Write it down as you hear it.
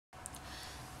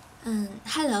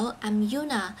Hello, I'm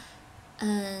Yuna.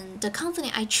 The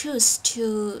company I choose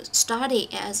to study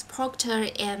is Procter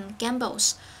and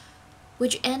Gamble's,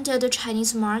 which entered the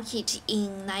Chinese market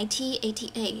in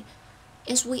 1988.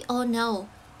 As we all know,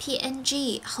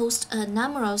 P&G hosts a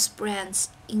numerous brands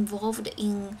involved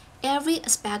in every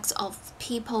aspect of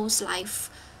people's life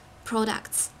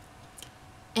products.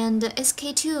 And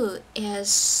SK2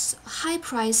 is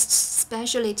high-priced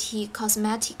specialty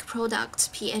cosmetic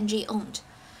product P&G owned,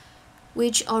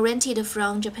 which originated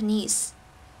from Japanese.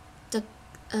 The,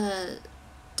 uh,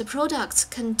 the products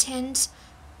contained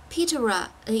pitera,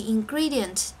 an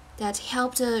ingredient that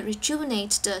helped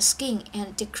rejuvenate the skin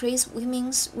and decrease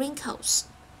women's wrinkles.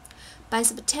 By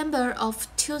September of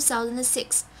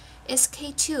 2006,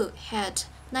 SK2 had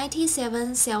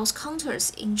 97 sales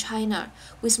counters in China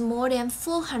with more than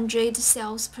 400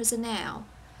 sales personnel.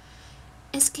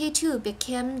 SK2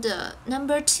 became the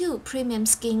 #2 premium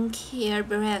skincare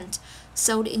brand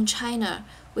sold in China,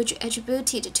 which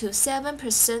attributed to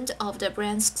 7% of the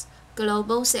brand's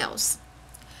global sales.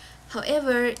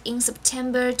 However, in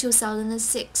September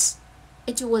 2006,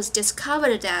 it was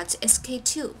discovered that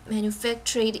SK2,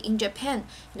 manufactured in Japan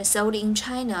and sold in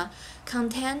China,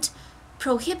 contained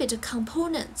prohibited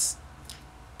components.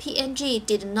 P&G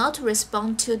did not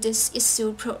respond to this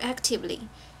issue proactively.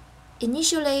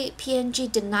 Initially, P&G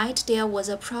denied there was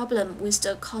a problem with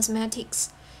the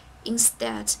cosmetics,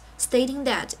 instead stating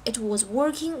that it was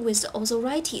working with the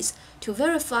authorities to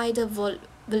verify the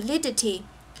validity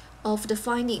of the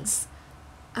findings.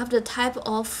 After the type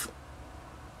of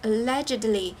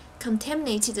allegedly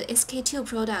contaminated SK2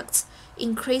 products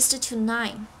increased to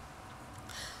 9.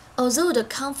 Although the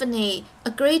company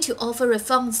agreed to offer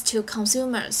refunds to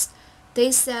consumers,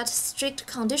 they set strict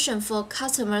conditions for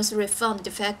customers refund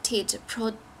defective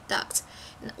products.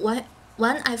 One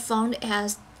I found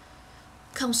as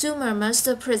consumer must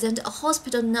present a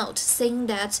hospital note saying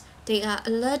that they are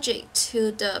allergic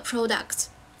to the product.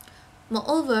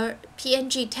 Moreover,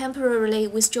 P&G temporarily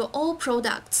withdrew all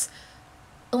products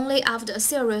only after a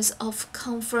series of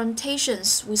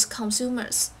confrontations with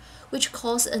consumers, which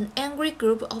caused an angry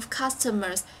group of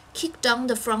customers kick down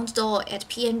the front door at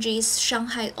P&G's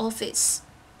Shanghai office.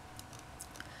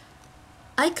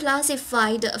 I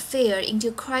classify the affair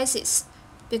into crisis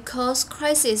because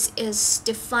crisis is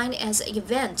defined as an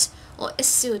event or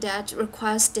issue that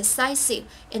requires decisive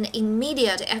and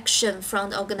immediate action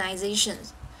from the organization.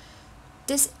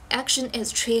 This action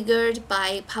is triggered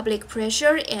by public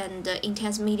pressure and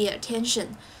intense media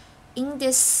attention. In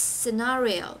this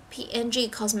scenario, P&G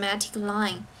cosmetic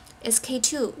line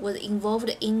SK2 was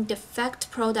involved in defect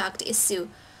product issue,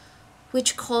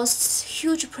 which caused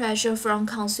huge pressure from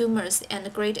consumers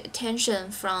and great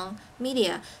attention from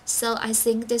media. So I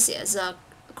think this is a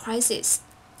crisis.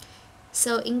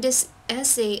 So in this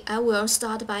essay, I will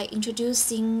start by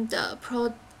introducing the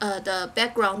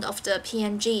background of the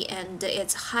P&G and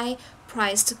its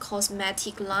high-priced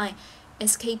cosmetic line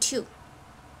SK2.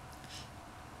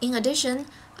 In addition,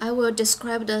 I will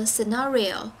describe the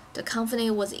scenario the company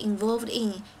was involved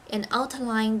in and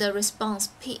outline the response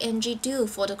P&G do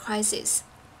for the crisis.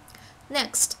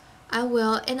 Next, I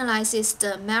will analyze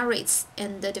the merits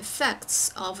and the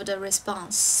defects of the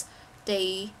response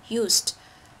they used.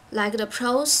 Like the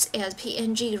pros, as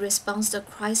P&G responds to the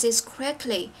crisis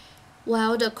correctly,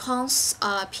 while the cons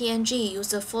are P&G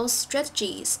used false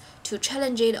strategies to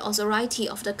challenge the authority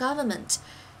of the government,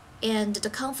 and the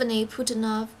company put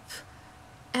up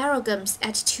arrogant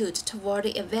attitude toward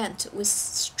the event with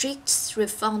strict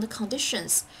refund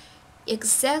conditions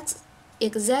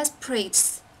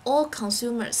exasperates all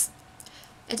consumers.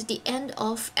 At the end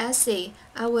of essay,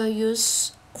 I will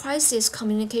use crisis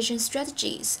communication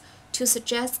strategies to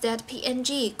suggest that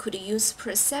P&G could use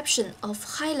perception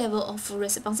of high level of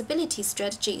responsibility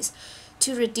strategies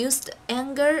to reduce the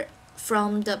anger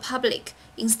from the public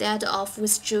instead of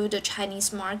withdraw the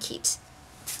Chinese market.